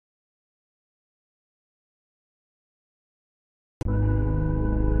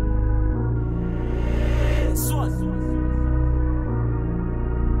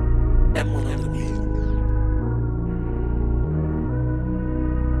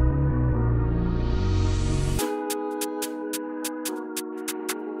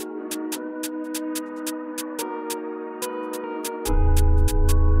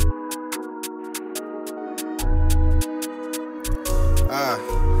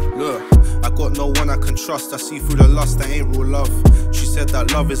I can trust. I see through the lust, that ain't real love. She said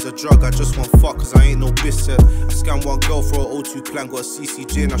that love is a drug, I just want fuck cause I ain't no biscuit. I scam one girl for an O2 plan, got a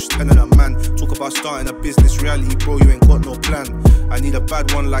CCJ, now she's telling a man. Talk about starting a business, reality bro, you ain't got no plan. I need a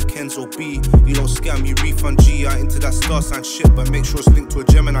bad one like Kenzo B. You don't scam, you refund G. I into that star sign shit, but make sure it's linked to a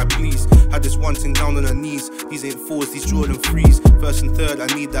Gemini please. Had this one thing down on her knees. These ain't fours, these Jordan 3s. First and third, I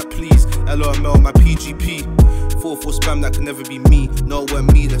need that please. LOML, my PGP. 4-4 spam, that can never be me. Nowhere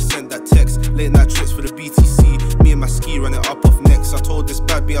me that sent that text. Late night trips for the BTC. Me and my ski run it up off next. I told this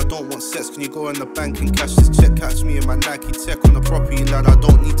bad B I don't want sex. Can you go in the bank and cash this check? Catch me in my Nike tech on the property, lad, I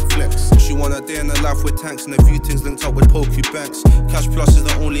don't need to flex. She want a day in her life with Tankz and a few things linked up with Poku banks. Cash plus is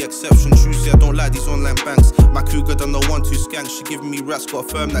the only exception. True, see I don't like these online banks. My cougar done the 1-2 skank. She giving me rats, got a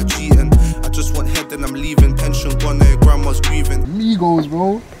firm that cheating. I just want head then I'm leaving. Pension gone there, grandma's grieving. Amigos,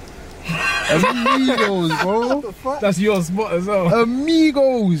 bro. Amigos, bro. That's your spot as well.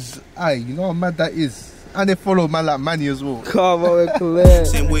 Amigos. Aye, you know how mad that is. And they follow man like Manny as well. Come on, clear.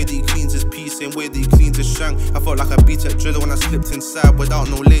 Same way that he cleans his piece, same way that he cleans his shank. I felt like a B-Tech driller when I slipped inside without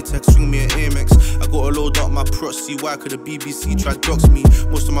no latex. Swing me an Amex. I gotta load up my props. See why could the BBC try dox me?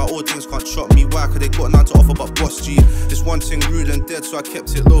 Most of my old things can't chop me. Why could they got nothing to offer but boss G? This one thing rude and dead, so I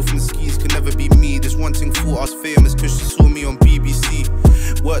kept it low from the skis. Could never be me. This one thing thought I was famous cause she saw me on BBC.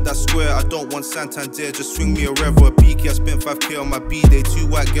 Work that square, I don't want Santander. Just swing me a rev or a beaky. I spent 5k on my B-day. 2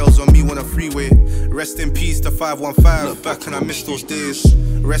 white girls on me on a freeway. Rest in peace to 515. Look back and I miss those days.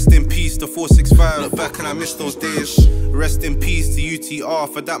 Rest in peace to 465. Look back and I miss those days. Rest in peace to UTR.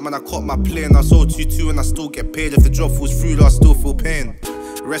 For that man I caught my plane. I sold 2-2 and I still get paid. If the job falls through I still feel pain.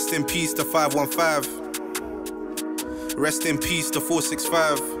 Rest in peace to 515. Rest in peace to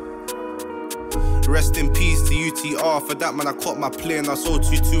 465. Rest in peace to UTR. For that man I caught my plane. I sold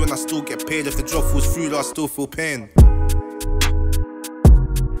 2-2 and I still get paid. If the job falls through I still feel pain.